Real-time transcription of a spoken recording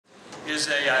is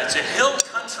it's a hill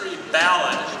country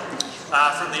ballad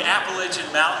from the Appalachian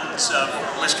Mountains of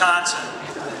Wisconsin.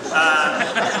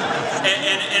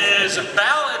 And it is a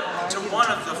ballad to one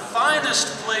of the finest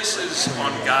places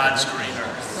on God's green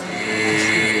earth.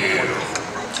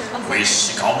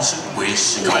 Wisconsin,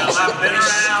 Wisconsin. Well, I've been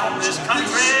around this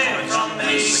country from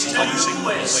the east to the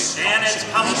west, and it's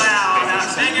come about. I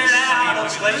figured out a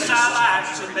place I like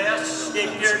the best.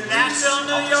 If you're Nashville,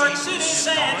 New York City,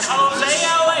 San Jose,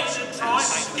 LA, Detroit,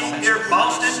 if you're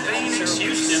Boston, Phoenix,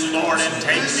 Houston, Lord, and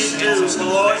take me to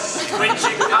Beloit, Twin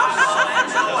Chicago,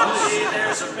 and Milwaukee,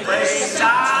 there's a place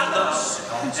I love,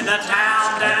 in a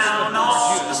town down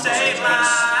on the state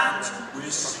line.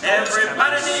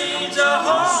 Everybody needs a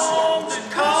home to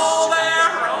call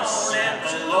their own, and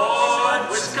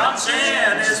Beloit,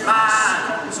 Wisconsin is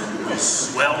mine.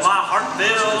 Well, my heart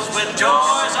fills with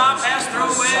joys. I pass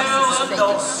through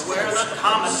Illinois, where the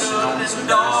common good and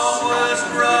dogwood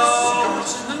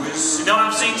grows. You know,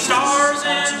 I've seen stars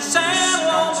in San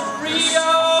Juan,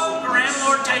 Rio. Grand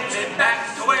Lord, take me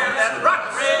back to where that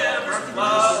Rock River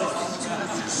flows.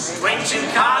 Between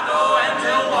Chicago and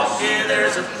Milwaukee,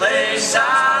 there's a place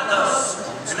I love,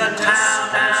 in a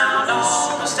town down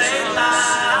on the state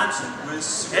line.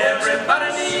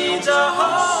 Everybody needs a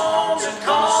home to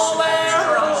call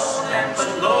their own, and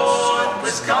Beloit,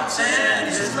 Wisconsin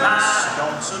is mine.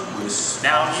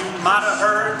 Now you might have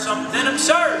heard something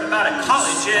absurd about a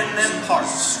college in them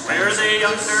parts, where the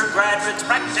undergraduates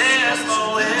practice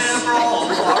the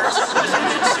liberal arts.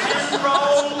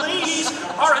 Enrollees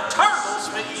are a turtle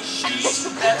species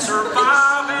that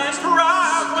survive and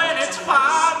thrive when it's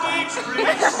 5 degrees.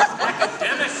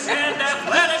 Academic and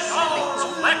athletic all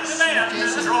reflected in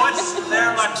Detroit.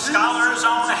 They're like scholars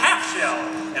on a half shell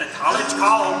in a college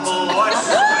called Beloit.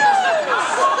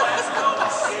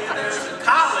 There's a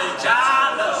college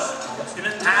I love, in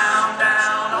a town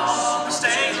down on the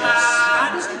state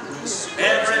line.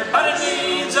 Everybody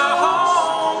needs a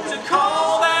home to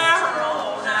call their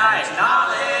own. I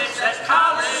acknowledge that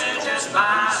college is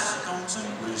mine.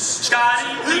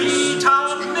 Scotty, he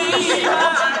taught me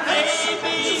my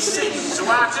ABC, so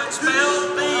I could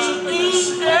spell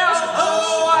B-E-L-O-I-T.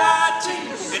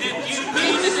 And if you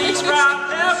need to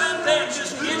describe heaven, then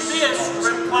just get this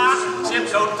reply. Zip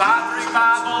code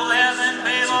 53511,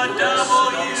 Be-loit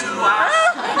W-I.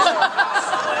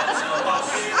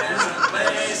 There's a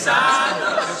place I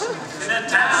love, in a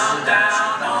town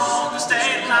down on the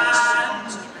state line.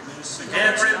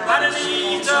 Everybody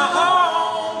needs a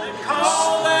home to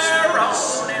call their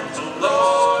own, and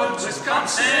Beloit,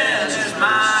 Wisconsin is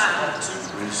mine.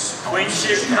 Queen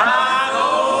Chicago.